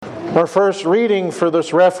Our first reading for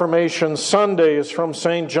this Reformation Sunday is from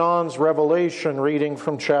St. John's Revelation, reading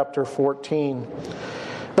from chapter 14.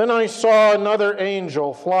 Then I saw another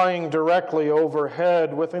angel flying directly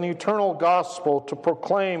overhead with an eternal gospel to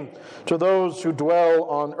proclaim to those who dwell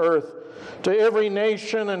on earth, to every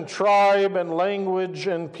nation and tribe and language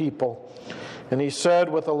and people. And he said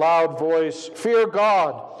with a loud voice, "Fear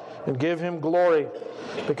God and give him glory,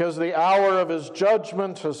 because the hour of his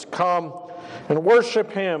judgment has come, and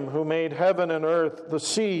worship him who made heaven and earth, the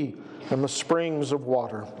sea, and the springs of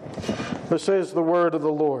water." This is the word of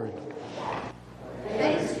the Lord.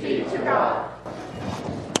 Thanks be to God.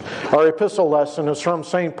 Our epistle lesson is from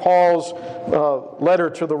St. Paul's letter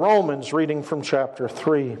to the Romans, reading from chapter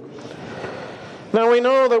 3. Now we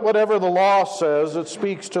know that whatever the law says, it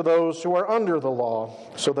speaks to those who are under the law,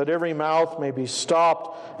 so that every mouth may be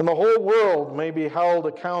stopped, and the whole world may be held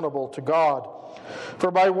accountable to God.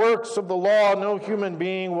 For by works of the law no human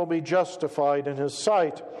being will be justified in his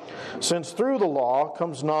sight, since through the law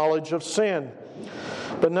comes knowledge of sin.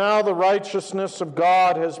 But now the righteousness of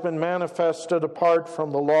God has been manifested apart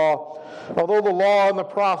from the law, although the law and the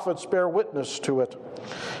prophets bear witness to it.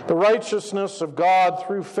 The righteousness of God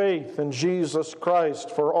through faith in Jesus Christ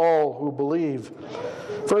for all who believe.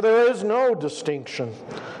 For there is no distinction,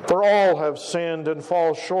 for all have sinned and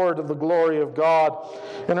fall short of the glory of God,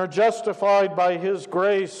 and are justified by His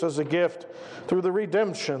grace as a gift through the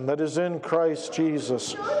redemption that is in Christ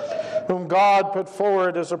Jesus, whom God put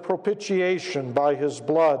forward as a propitiation by His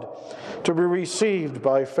blood, to be received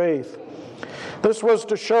by faith. This was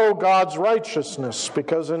to show God's righteousness,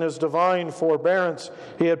 because in His divine forbearance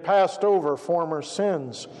He had passed over former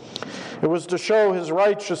sins. It was to show His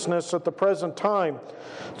righteousness at the present time,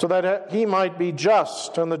 so that He might be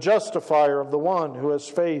just and the justifier of the one who has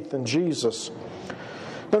faith in Jesus.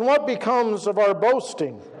 Then what becomes of our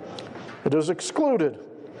boasting? It is excluded.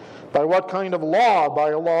 By what kind of law?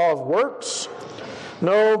 By a law of works?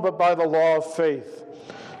 No, but by the law of faith.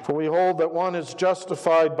 For we hold that one is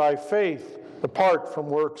justified by faith apart from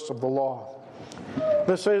works of the law.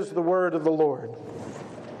 This is the word of the Lord.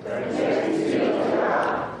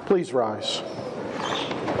 Please rise.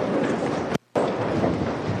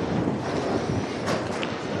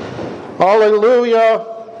 Alleluia.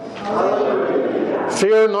 Alleluia.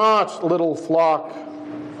 Fear not, little flock.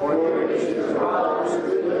 For it is your Father's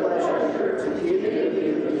good pleasure to give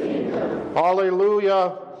you the kingdom.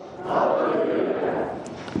 Alleluia. Alleluia.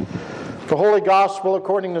 The Holy Gospel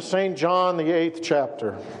according to St. John, the 8th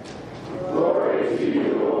chapter. Glory to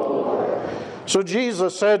you, O Lord. So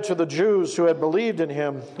Jesus said to the Jews who had believed in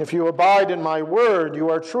Him, "If you abide in my word, you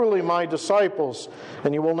are truly my disciples,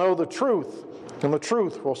 and you will know the truth, and the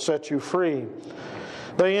truth will set you free."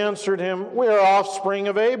 They answered Him, "We are offspring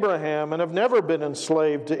of Abraham and have never been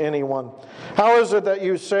enslaved to anyone. How is it that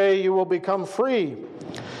you say you will become free?"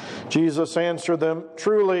 Jesus answered them,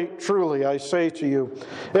 "Truly, truly, I say to you,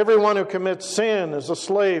 everyone who commits sin is a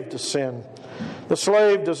slave to sin. The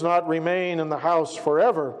slave does not remain in the house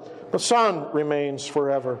forever. The Son remains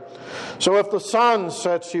forever. So if the Son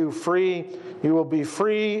sets you free, you will be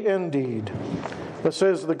free indeed." This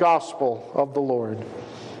is the gospel of the Lord.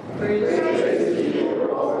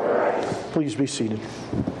 Please be seated.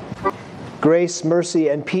 Grace, mercy,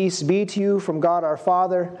 and peace be to you from God our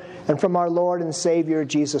Father and from our Lord and Savior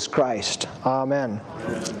Jesus Christ. Amen.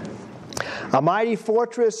 A mighty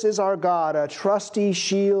fortress is our God, a trusty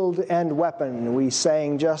shield and weapon, we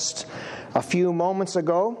sang just a few moments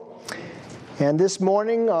ago. And this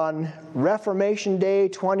morning on Reformation Day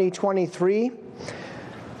 2023,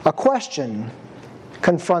 a question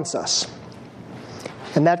confronts us.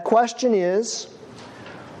 And that question is,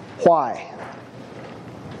 why?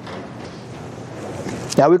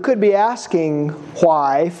 Now, we could be asking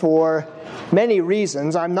why for many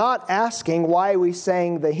reasons. I'm not asking why we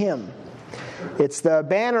sang the hymn. It's the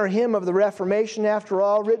banner hymn of the Reformation, after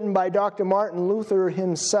all, written by Dr. Martin Luther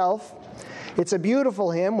himself. It's a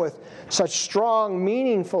beautiful hymn with such strong,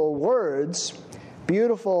 meaningful words,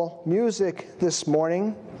 beautiful music this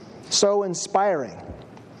morning, so inspiring.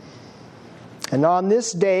 And on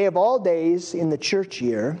this day of all days in the church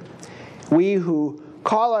year, we who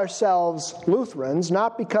call ourselves Lutherans,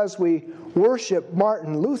 not because we worship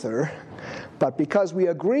Martin Luther, but because we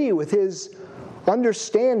agree with his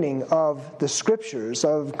understanding of the Scriptures,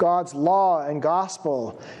 of God's law and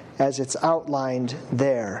gospel as it's outlined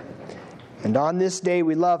there. And on this day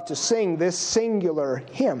we love to sing this singular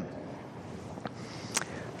hymn.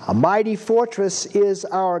 A mighty fortress is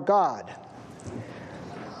our God.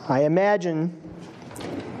 I imagine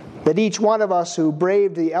that each one of us who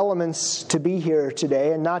braved the elements to be here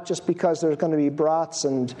today, and not just because there's going to be brats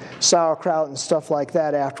and sauerkraut and stuff like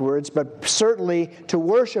that afterwards, but certainly to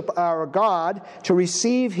worship our God, to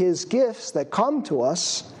receive His gifts that come to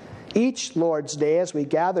us each Lord's Day as we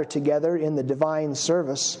gather together in the divine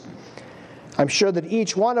service. I'm sure that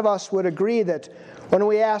each one of us would agree that when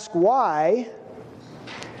we ask why,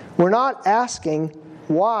 we're not asking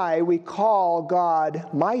why we call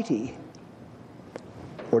God mighty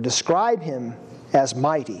or describe Him as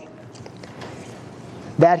mighty.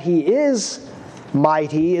 That He is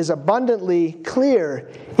mighty is abundantly clear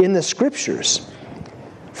in the Scriptures.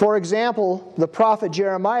 For example, the prophet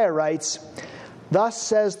Jeremiah writes, "Thus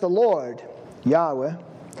says the Lord, Yahweh,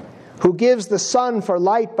 who gives the sun for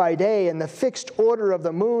light by day and the fixed order of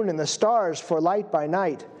the moon and the stars for light by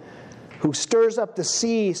night, who stirs up the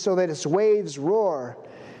sea so that its waves roar.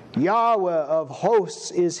 Yahweh of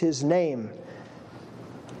hosts is His name."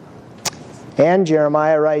 And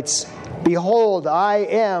Jeremiah writes, "Behold, I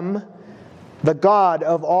am the God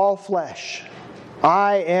of all flesh.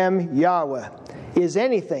 I am Yahweh. Is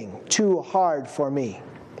anything too hard for me?"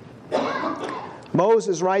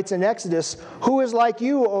 Moses writes in Exodus, "Who is like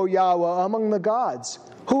you, O Yahweh, among the gods?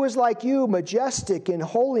 Who is like you, majestic in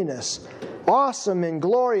holiness, awesome in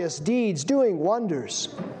glorious deeds, doing wonders?"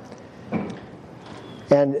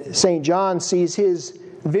 And St. John sees his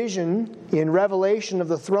vision in Revelation of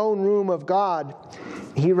the throne room of God.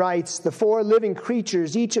 He writes, "The four living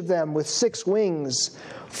creatures, each of them with 6 wings,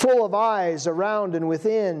 full of eyes around and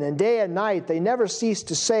within, and day and night they never cease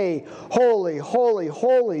to say, 'Holy, holy,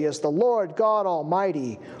 holy is the Lord God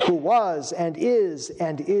Almighty, who was and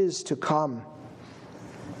is to come.'"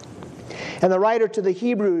 And the writer to the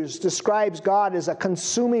Hebrews describes God as a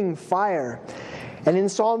consuming fire. And in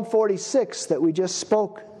Psalm 46 that we just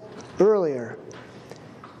spoke earlier,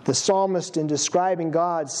 the psalmist, in describing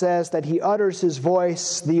God, says that He utters His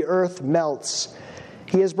voice, the earth melts.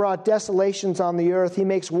 He has brought desolations on the earth. He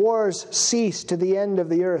makes wars cease to the end of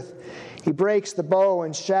the earth. He breaks the bow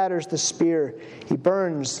and shatters the spear. He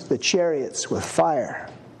burns the chariots with fire.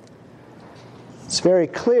 It's very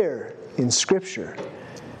clear in Scripture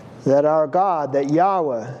that our God, that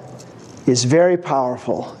Yahweh, is very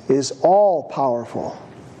powerful, is all-powerful.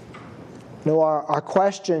 No, our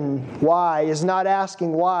question why is not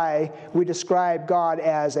asking why we describe God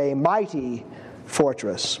as a mighty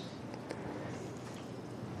fortress.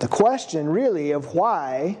 The question really of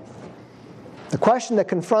why, the question that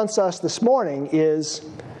confronts us this morning is,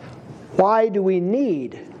 why do we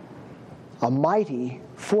need a mighty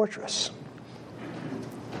fortress?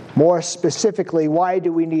 More specifically, why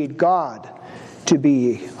do we need God to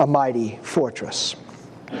be a mighty fortress?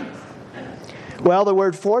 Well, the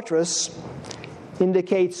word fortress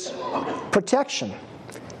indicates protection,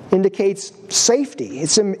 indicates safety.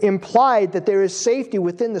 It's implied that there is safety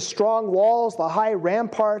within the strong walls, the high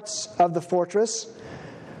ramparts of the fortress.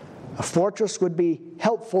 A fortress would be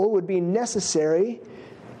helpful, would be necessary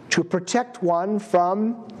to protect one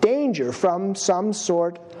from danger, from some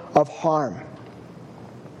sort of harm.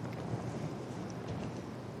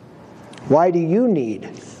 Why do you need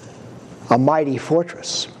a mighty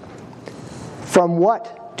fortress? From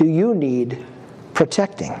what do you need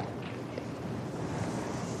protecting?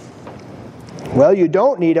 Well, you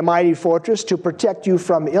don't need a mighty fortress to protect you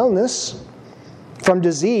from illness, from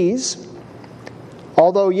disease.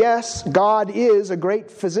 Although, yes, God is a great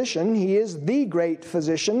physician. He is the great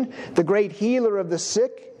physician, the great healer of the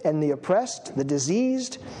sick and the oppressed, the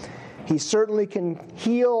diseased. He certainly can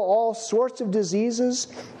heal all sorts of diseases,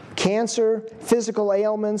 cancer, physical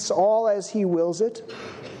ailments, all as He wills it.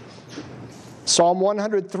 Psalm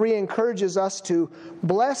 103 encourages us to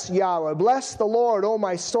bless Yahweh, bless the Lord, O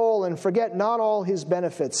my soul, and forget not all His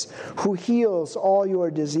benefits, who heals all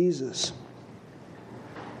your diseases.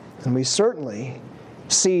 And we certainly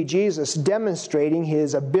see Jesus demonstrating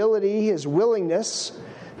His ability, His willingness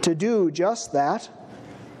to do just that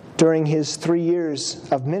during His 3 years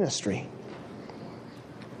of ministry.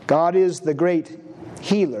 God is the great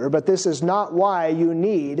healer, but this is not why you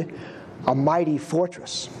need a mighty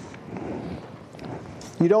fortress.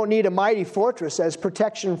 You don't need a mighty fortress as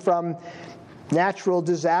protection from natural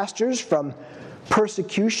disasters, from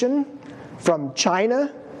persecution, from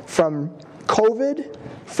China, from COVID,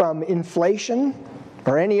 from inflation,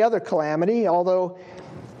 or any other calamity, although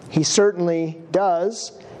He certainly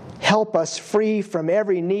does help us free from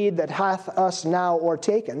every need that hath us now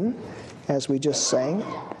o'ertaken, as we just sang.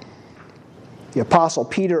 The Apostle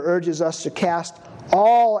Peter urges us to cast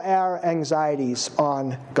all our anxieties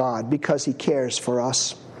on God because He cares for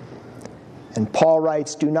us. And Paul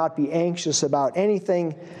writes, "Do not be anxious about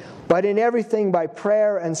anything, But in everything by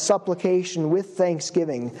prayer and supplication with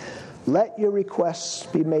thanksgiving, let your requests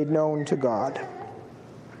be made known to God.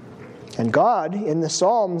 And God, in the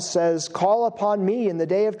Psalms, says, call upon me in the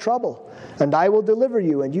day of trouble, and I will deliver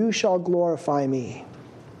you, and you shall glorify me.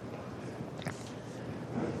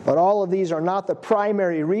 But all of these are not the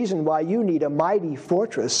primary reason why you need a mighty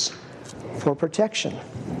fortress for protection.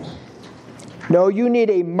 No, you need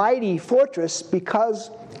a mighty fortress because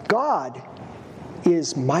God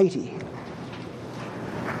is mighty.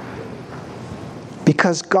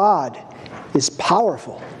 Because God is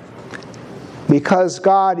powerful. Because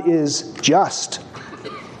God is just.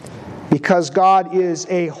 Because God is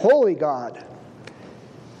a holy God.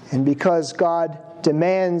 And because God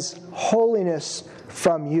demands holiness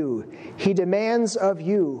from you. He demands of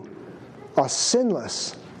you a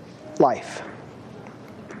sinless life.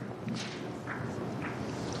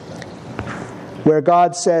 Where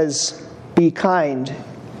God says, be kind,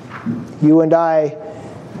 you and I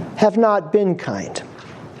have not been kind.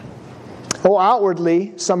 Oh,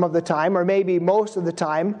 outwardly, some of the time, or maybe most of the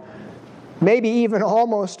time, maybe even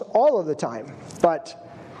almost all of the time. But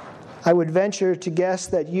I would venture to guess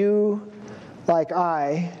that you, like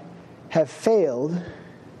I, have failed,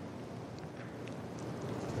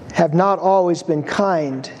 have not always been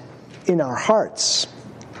kind in our hearts,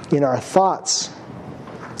 in our thoughts,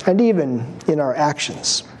 and even in our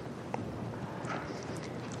actions.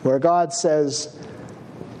 Where God says,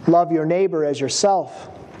 love your neighbor as yourself,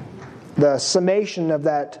 the summation of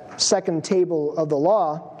that second table of the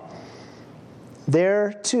law,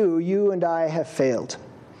 there too you and I have failed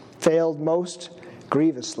most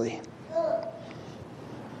grievously.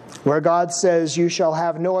 Where God says, you shall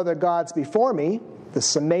have no other gods before me, the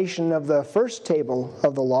summation of the first table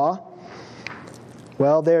of the law,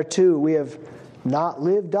 well, there too we have not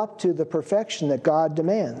lived up to the perfection that God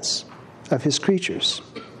demands of His creatures.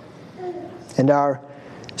 And our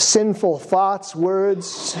sinful thoughts,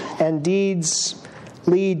 words, and deeds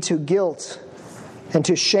lead to guilt and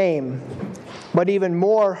to shame. But even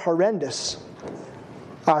more horrendous,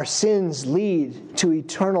 our sins lead to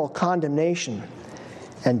eternal condemnation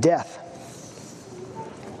and death.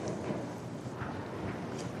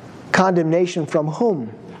 Condemnation from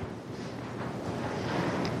whom?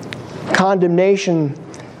 Condemnation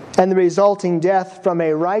and the resulting death from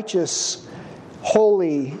a righteous,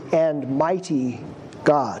 holy, and mighty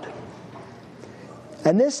God.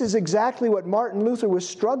 And this is exactly what Martin Luther was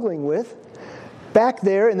struggling with back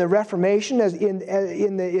there in the Reformation, as in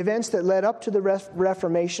the events that led up to the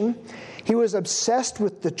Reformation. He was obsessed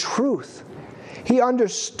with the truth. He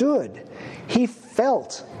understood. He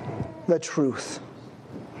felt the truth.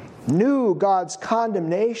 Knew God's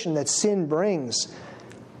condemnation that sin brings.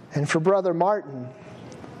 And for Brother Martin,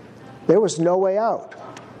 there was no way out.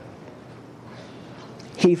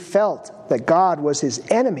 He felt that God was his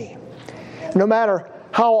enemy. No matter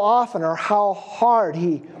how often or how hard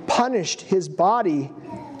he punished his body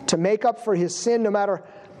to make up for his sin, no matter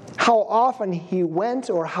how often he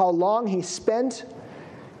went or how long he spent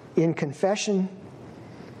in confession,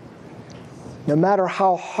 no matter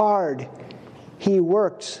how hard he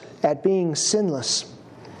worked at being sinless,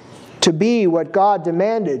 to be what God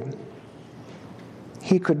demanded,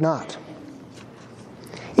 he could not.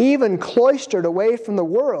 Even cloistered away from the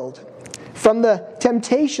world, from the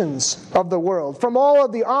temptations of the world, from all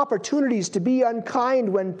of the opportunities to be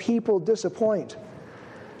unkind when people disappoint,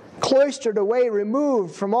 cloistered away,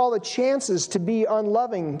 removed from all the chances to be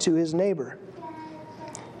unloving to his neighbor,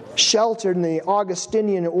 sheltered in the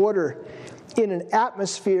Augustinian order in an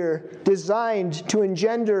atmosphere designed to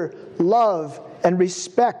engender love and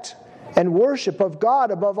respect and worship of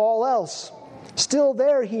God above all else. Still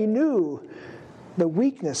there he knew the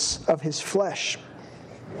weakness of his flesh,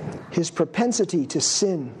 his propensity to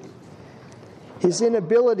sin, his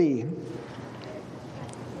inability,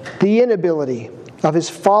 the inability of his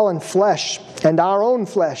fallen flesh and our own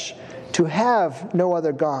flesh to have no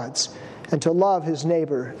other gods and to love his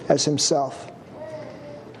neighbor as himself.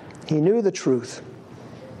 He knew the truth,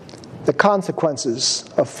 the consequences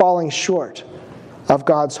of falling short of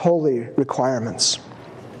God's holy requirements.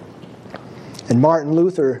 And Martin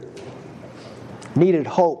Luther needed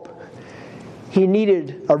hope. He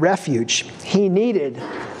needed a refuge. He needed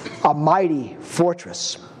a mighty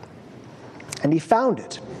fortress. And he found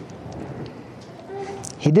it.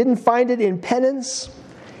 He didn't find it in penance.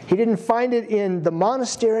 He didn't find it in the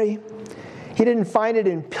monastery. He didn't find it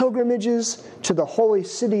in pilgrimages to the holy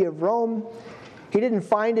city of Rome. He didn't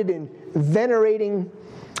find it in venerating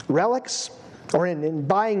relics or in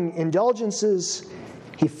buying indulgences.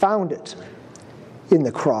 He found it in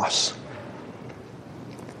the cross.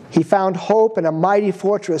 He found hope and a mighty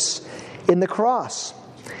fortress in the cross,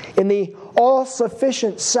 in the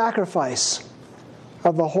all-sufficient sacrifice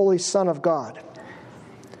of the Holy Son of God.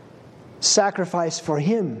 Sacrifice for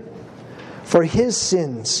him, for his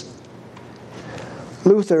sins.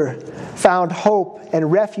 Luther found hope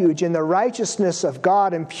and refuge in the righteousness of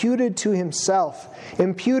God imputed to himself,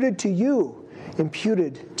 imputed to you,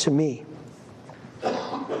 imputed to me.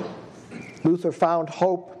 Luther found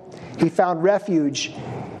hope. He found refuge.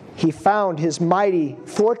 He found his mighty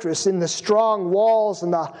fortress in the strong walls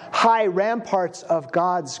and the high ramparts of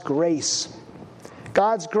God's grace.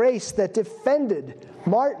 God's grace that defended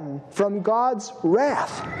Martin from God's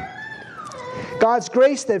wrath. God's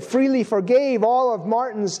grace that freely forgave all of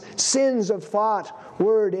Martin's sins of thought,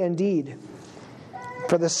 word, and deed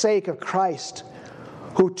for the sake of Christ,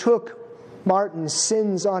 who took Martin's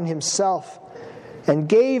sins on himself and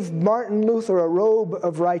gave Martin Luther a robe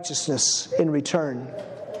of righteousness in return.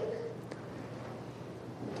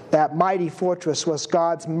 That mighty fortress was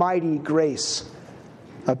God's mighty grace,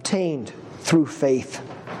 obtained through faith.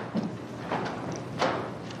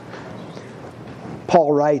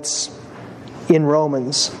 Paul writes in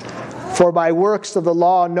Romans, "For by works of the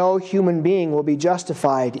law no human being will be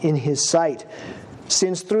justified in his sight,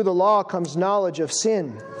 since through the law comes knowledge of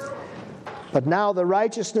sin. But now the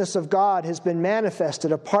righteousness of God has been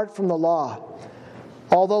manifested apart from the law,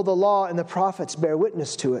 although the law and the prophets bear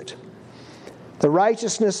witness to it. The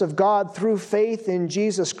righteousness of God through faith in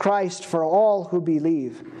Jesus Christ for all who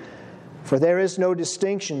believe. For there is no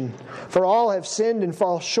distinction, for all have sinned and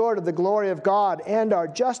fall short of the glory of God and are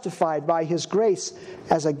justified by His grace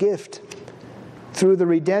as a gift through the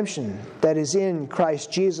redemption that is in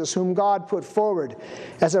Christ Jesus, whom God put forward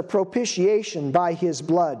as a propitiation by His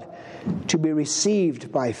blood to be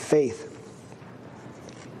received by faith."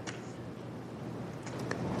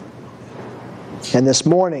 And this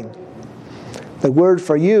morning, the word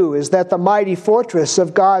for you is that the mighty fortress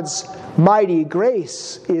of God's mighty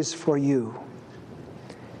grace is for you.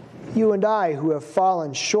 You and I who have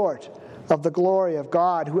fallen short of the glory of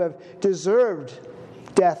God, who have deserved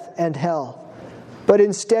death and hell, but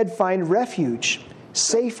instead find refuge,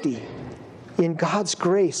 safety in God's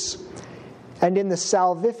grace and in the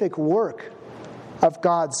salvific work of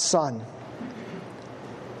God's Son.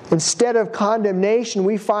 Instead of condemnation,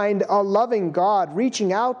 we find a loving God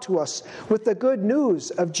reaching out to us with the good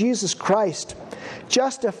news of Jesus Christ,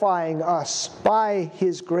 justifying us by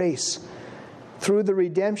His grace through the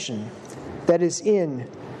redemption that is in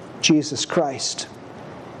Jesus Christ.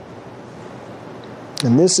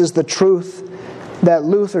 And this is the truth that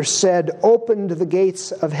Luther said opened the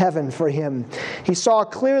gates of heaven for him. He saw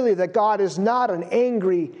clearly that God is not an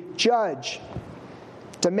angry judge,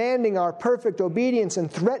 demanding our perfect obedience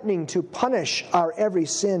and threatening to punish our every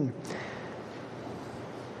sin.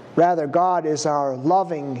 Rather, God is our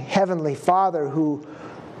loving Heavenly Father who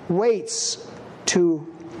waits to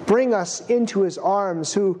bring us into His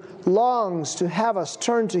arms, who longs to have us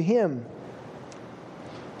turn to Him,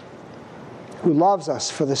 who loves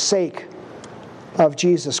us for the sake of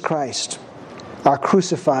Jesus Christ, our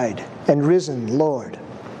crucified and risen Lord.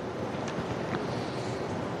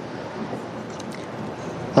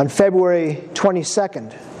 On February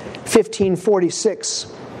 22nd, 1546,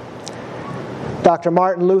 Dr.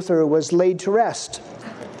 Martin Luther was laid to rest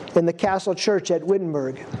in the Castle Church at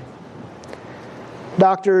Wittenberg.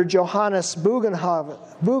 Dr. Johannes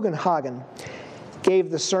Bugenhagen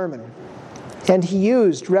gave the sermon, and he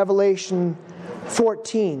used Revelation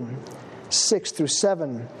 14, 6 through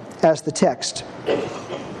 7 as the text.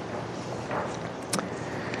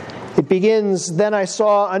 It begins, "Then I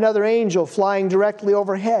saw another angel flying directly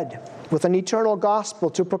overhead with an eternal gospel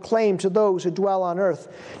to proclaim to those who dwell on earth,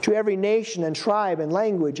 to every nation and tribe and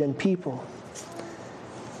language and people."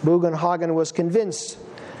 Bugenhagen was convinced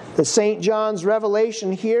that St. John's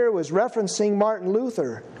revelation here was referencing Martin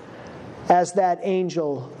Luther as that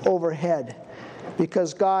angel overhead,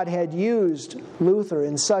 because God had used Luther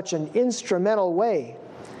in such an instrumental way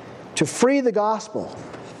to free the gospel,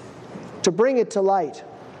 to bring it to light,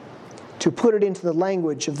 to put it into the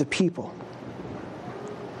language of the people.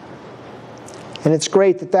 And it's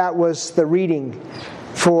great that that was the reading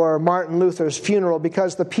for Martin Luther's funeral,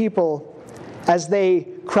 because the people, as they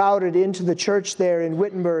crowded into the church there in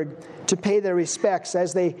Wittenberg to pay their respects,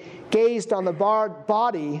 as they gazed on the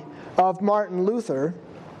body of Martin Luther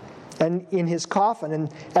and in his coffin, and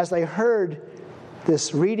as they heard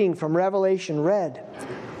this reading from Revelation read,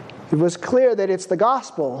 it was clear that it's the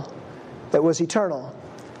gospel that was eternal,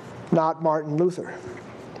 not Martin Luther.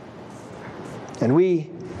 And we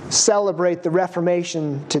celebrate the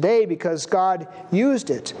Reformation today because God used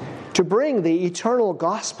it to bring the eternal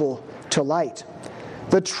gospel to light.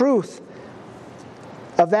 The truth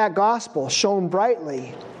of that gospel shone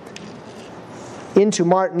brightly into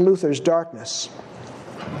Martin Luther's darkness.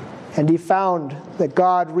 And he found that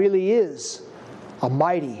God really is a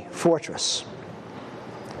mighty fortress.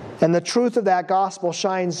 And the truth of that gospel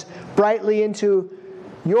shines brightly into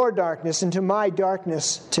your darkness, into my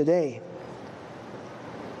darkness today.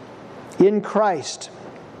 In Christ,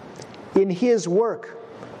 in His work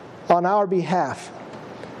on our behalf,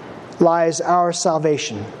 lies our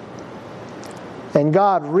salvation. And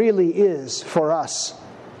God really is, for us,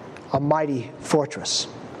 a mighty fortress.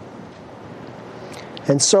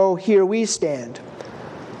 And so here we stand,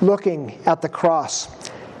 looking at the cross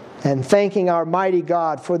and thanking our mighty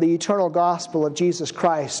God for the eternal gospel of Jesus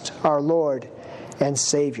Christ, our Lord and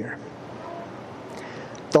Savior.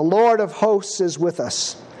 The Lord of hosts is with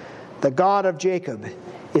us. The God of Jacob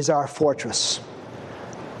is our fortress.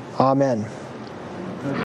 Amen.